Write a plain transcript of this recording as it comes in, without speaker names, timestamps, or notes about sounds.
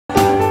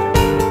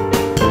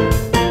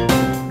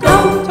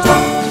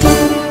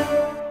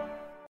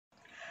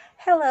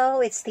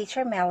it's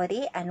Teacher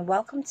Melody and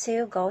welcome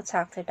to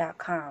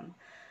GoTalkTo.com.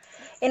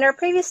 In our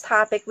previous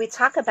topic, we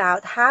talked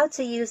about how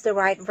to use the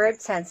right verb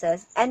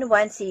tenses and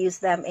when to use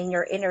them in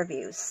your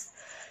interviews.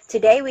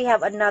 Today, we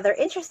have another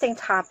interesting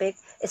topic,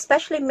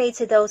 especially made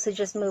to those who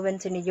just moved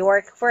into New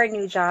York for a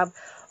new job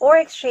or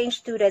exchange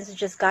students who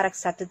just got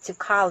accepted to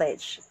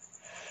college.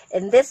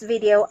 In this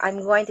video,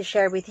 I'm going to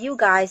share with you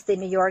guys the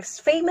New York's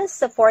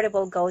famous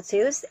affordable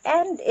go-tos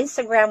and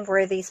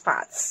Instagram-worthy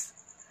spots.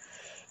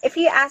 If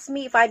you ask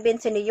me if I've been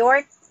to New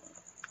York,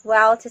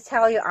 well, to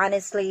tell you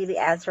honestly, the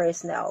answer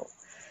is no.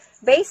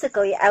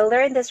 Basically, I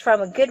learned this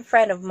from a good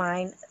friend of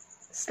mine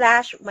 /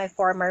 my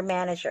former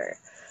manager,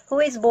 who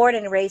is born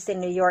and raised in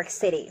New York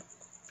City.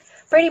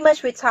 Pretty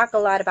much we talk a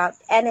lot about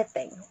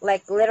anything,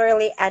 like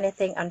literally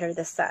anything under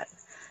the sun.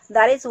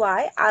 That is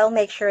why I'll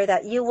make sure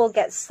that you will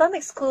get some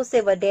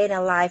exclusive A Day in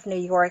a Life New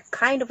York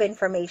kind of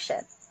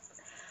information.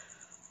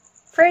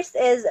 First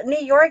is, New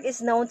York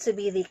is known to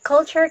be the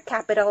culture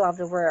capital of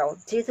the world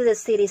due to the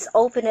city's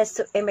openness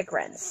to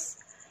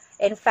immigrants.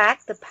 In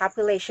fact, the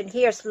population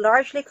here is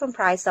largely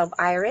comprised of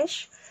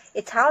Irish,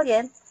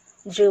 Italian,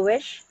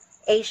 Jewish,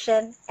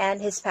 Asian,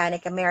 and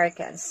Hispanic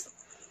Americans.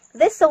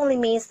 This only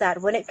means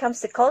that when it comes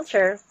to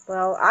culture,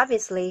 well,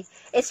 obviously,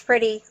 it's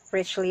pretty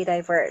richly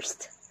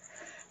diverse.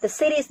 The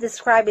city is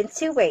described in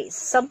two ways.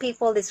 Some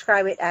people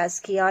describe it as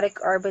chaotic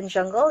urban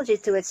jungle due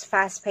to its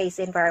fast-paced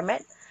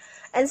environment,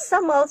 and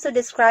some also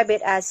describe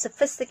it as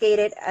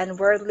sophisticated and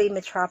worldly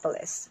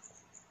metropolis.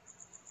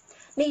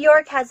 New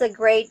York has a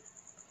great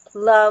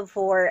love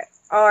for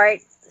art,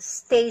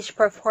 stage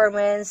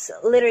performance,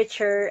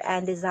 literature,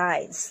 and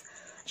designs.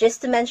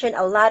 Just to mention,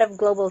 a lot of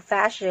global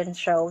fashion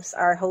shows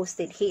are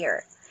hosted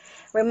here.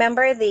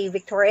 Remember the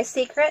Victoria's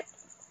Secret?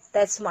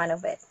 That's one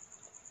of it.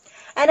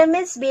 And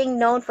amidst being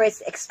known for its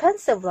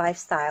expensive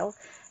lifestyle,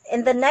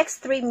 in the next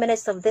 3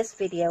 minutes of this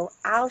video,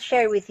 I'll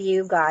share with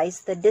you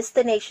guys the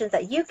destinations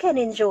that you can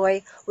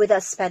enjoy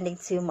without spending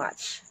too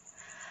much.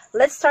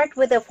 Let's start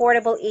with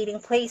affordable eating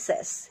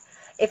places.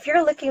 If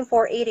you're looking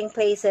for eating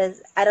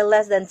places at a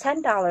less than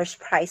 $10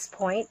 price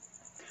point,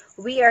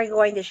 we are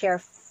going to share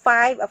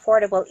 5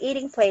 affordable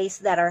eating places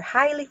that are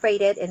highly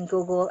rated in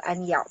Google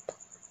and Yelp.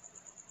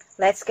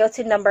 Let's go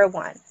to number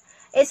 1.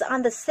 It's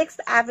on the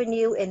 6th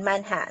Avenue in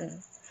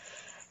Manhattan.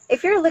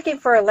 If you're looking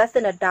for less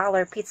than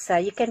 $1 pizza,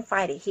 you can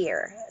find it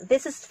here.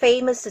 This is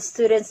famous to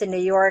students in New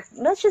York,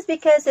 not just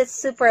because it's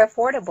super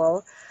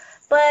affordable,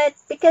 but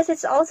because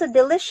it's also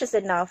delicious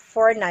enough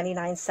for a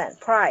 99-cent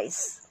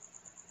price.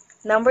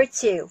 Number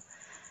 2,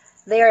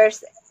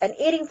 there's an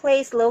eating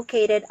place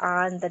located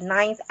on the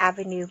 9th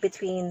Avenue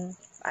between,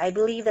 I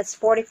believe that's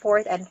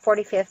 44th and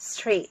 45th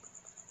Street.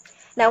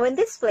 Now in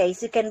this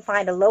place, you can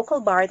find a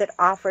local bar that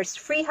offers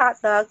free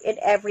hot dog in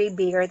every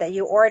beer that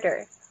you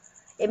order.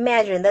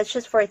 Imagine, that's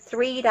just for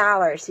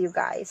 $3, you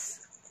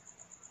guys.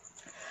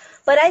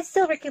 But I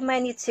still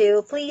recommend you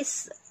to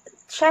please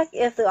check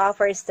if the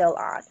offer is still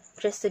on,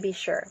 just to be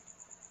sure.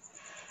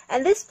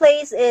 And this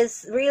place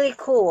is really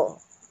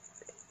cool.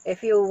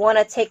 If you want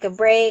to take a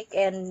break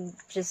and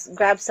just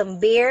grab some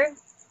beer,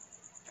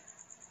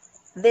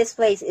 this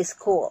place is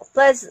cool.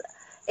 Plus,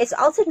 it's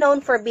also known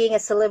for being a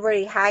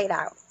celebrity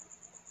hideout.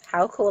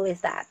 How cool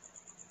is that?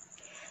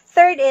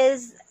 Third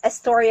is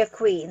Astoria,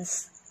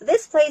 Queens.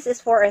 This place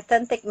is for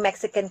authentic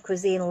Mexican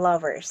cuisine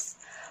lovers.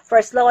 For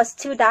as low as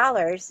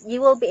 $2,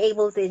 you will be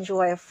able to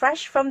enjoy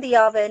fresh from the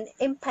oven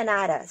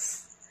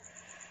empanadas.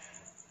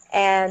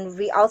 And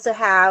we also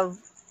have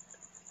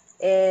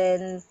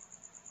in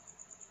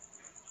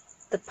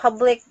the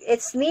public,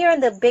 it's near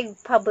the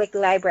big public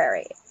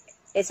library.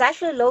 It's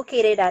actually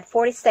located at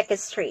 42nd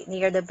Street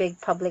near the big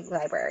public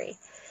library.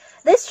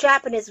 This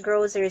Japanese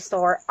grocery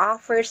store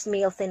offers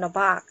meals in a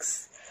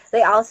box.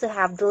 They also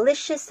have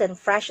delicious and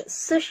fresh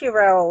sushi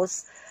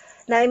rolls.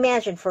 Now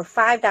imagine, for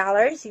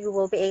 $5, you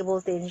will be able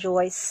to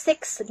enjoy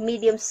 6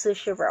 medium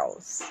sushi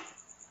rolls.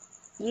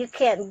 You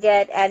can't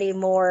get any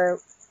more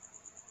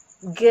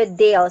good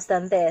deals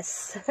than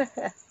this.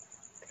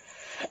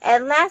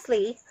 And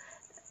lastly,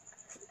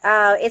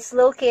 it's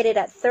located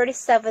at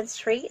 37th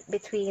Street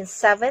between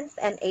 7th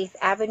and 8th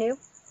Avenue.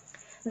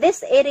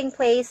 This eating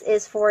place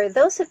is for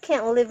those who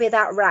can't live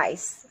without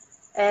rice.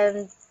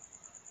 And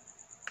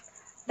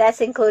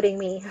that's including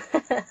me.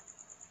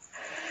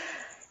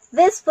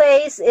 This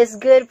place is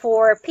good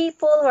for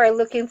people who are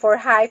looking for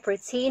high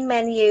protein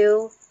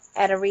menu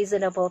at a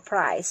reasonable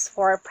price.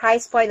 For a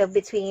price point of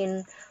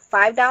between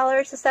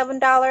 $5 to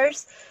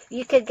 $7,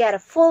 you could get a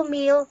full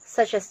meal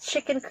such as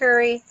chicken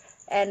curry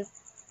and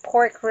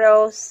pork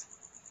roast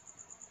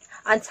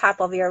on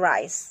top of your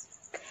rice.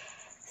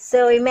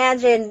 So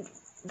imagine,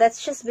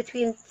 that's just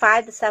between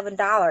 $5 to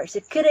 $7.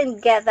 You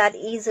couldn't get that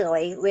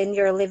easily when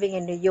you're living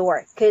in New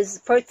York, because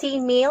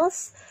protein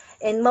meals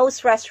in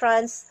most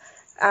restaurants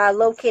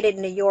located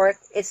in New York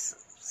is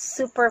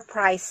super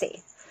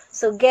pricey.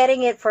 So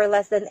getting it for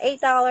less than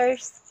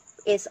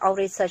 $8 is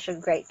already such a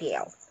great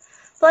deal.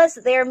 Plus,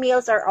 their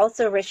meals are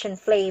also rich in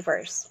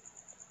flavors.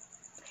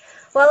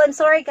 Well, I'm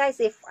sorry guys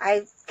if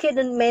I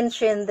couldn't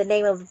mention the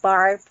name of the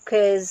bar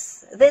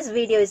because this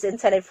video is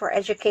intended for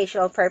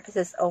educational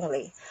purposes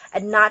only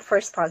and not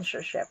for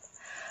sponsorship.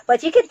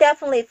 But you can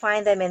definitely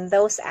find them in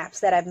those apps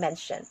that I've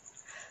mentioned.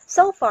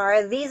 So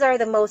far, these are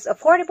the most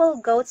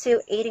affordable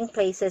go-to eating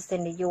places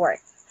in New York.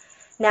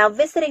 Now,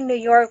 visiting New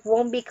York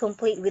won't be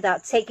complete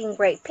without taking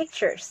great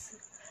pictures.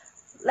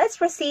 Let's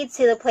proceed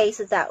to the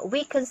places that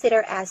we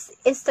consider as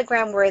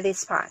Instagram-worthy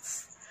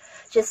spots.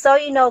 Just so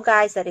you know,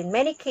 guys, that in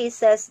many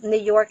cases, New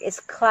York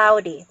is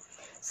cloudy,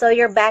 so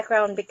your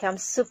background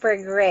becomes super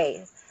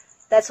gray.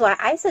 That's why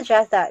I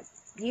suggest that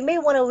you may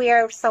want to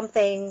wear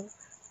something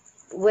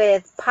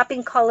with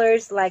popping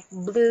colors like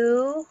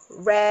blue,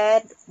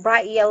 red,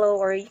 bright yellow,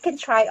 or you can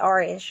try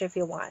orange if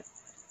you want.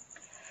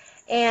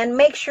 And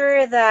make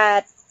sure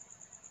that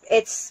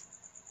it's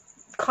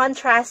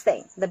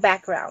contrasting the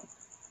background.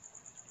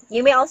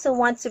 You may also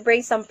want to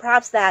bring some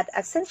props that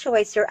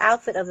accentuates your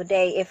outfit of the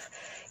day if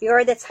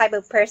you're the type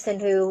of person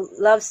who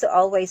loves to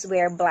always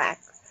wear black.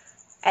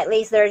 At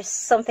least there's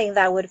something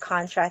that would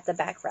contrast the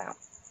background.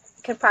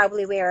 You can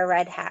probably wear a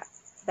red hat.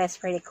 That's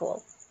pretty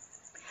cool.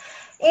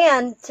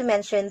 And to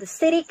mention, the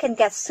city can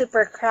get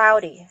super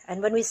crowded.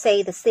 And when we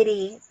say the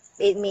city,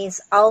 it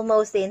means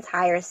almost the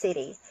entire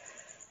city.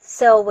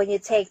 So when you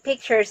take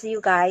pictures, you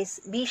guys,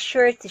 be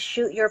sure to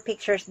shoot your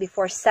pictures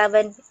before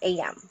 7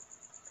 a.m.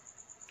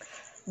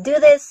 Do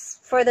this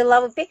for the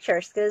love of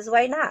pictures, because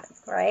why not,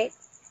 right?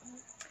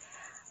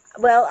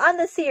 Well, on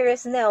the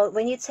serious note,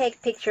 when you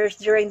take pictures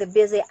during the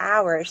busy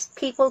hours,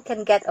 people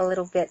can get a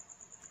little bit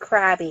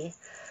crabby.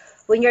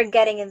 When you're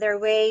getting in their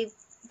way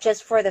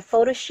just for the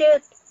photo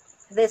shoot,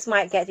 this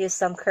might get you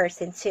some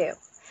cursing too.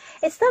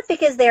 It's not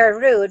because they are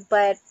rude,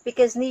 but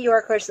because New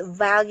Yorkers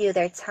value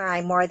their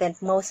time more than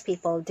most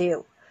people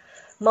do.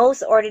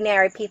 Most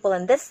ordinary people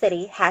in this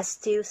city has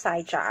 2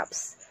 side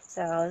jobs.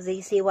 So, do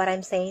you see what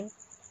I'm saying?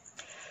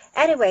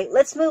 Anyway,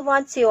 let's move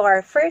on to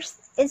our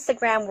first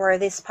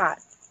Instagram-worthy spot,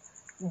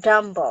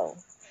 Dumbo.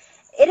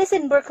 It is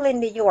in Brooklyn,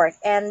 New York,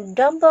 and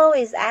Dumbo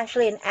is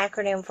actually an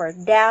acronym for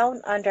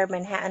Down Under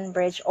Manhattan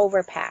Bridge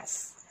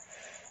Overpass.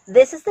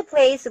 This is the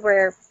place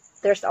where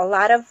there's a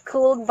lot of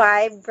cool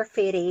vibe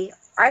graffiti,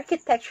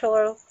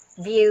 architectural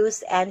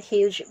views, and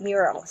huge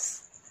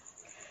murals.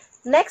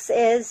 Next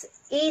is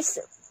East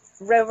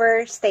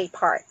River State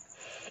Park.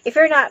 If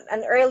you're not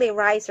an early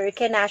riser, you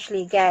can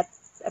actually get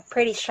a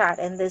pretty shot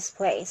in this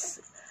place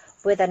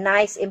with a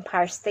nice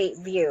Empire State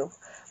view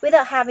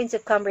without having to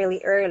come really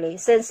early,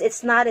 since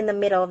it's not in the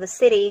middle of the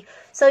city,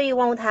 so you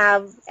won't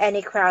have any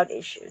crowd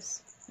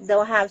issues.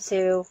 Don't have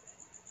to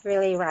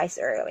really rise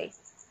early.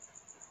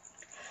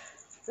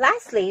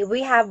 Lastly,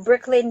 we have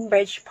Brooklyn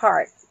Bridge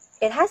Park.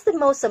 It has the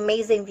most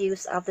amazing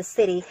views of the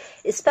city,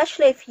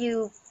 especially if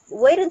you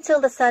wait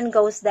until the sun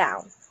goes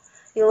down.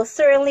 You will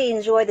certainly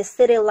enjoy the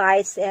city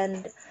lights,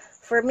 and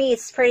for me,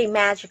 it's pretty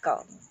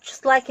magical,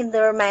 just like in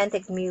the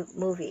romantic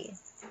movie.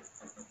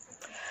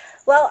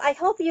 Well, I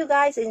hope you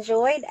guys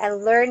enjoyed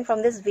and learned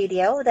from this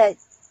video that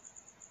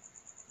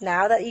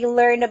now that you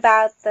learned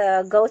about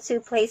the go-to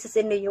places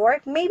in New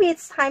York, maybe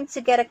it's time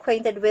to get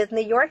acquainted with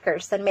New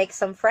Yorkers and make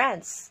some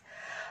friends.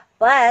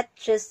 But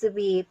just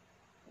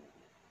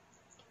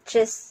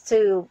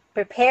to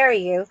prepare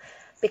you,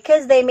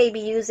 because they may be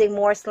using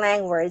more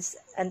slang words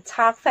and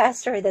talk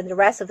faster than the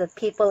rest of the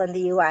people in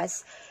the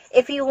US,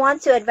 if you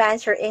want to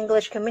advance your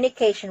English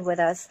communication with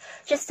us,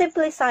 just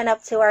simply sign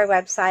up to our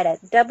website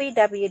at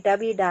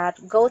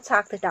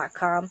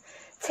www.GoTalkTo.com,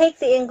 take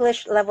the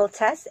English level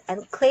test,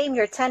 and claim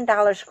your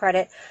 $10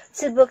 credit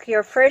to book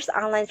your first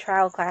online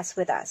trial class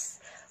with us.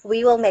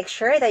 We will make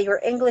sure that your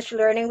English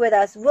learning with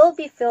us will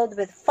be filled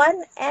with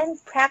fun and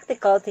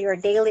practical to your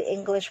daily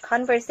English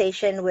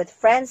conversation with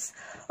friends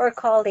or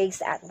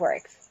colleagues at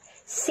work.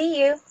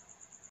 See you!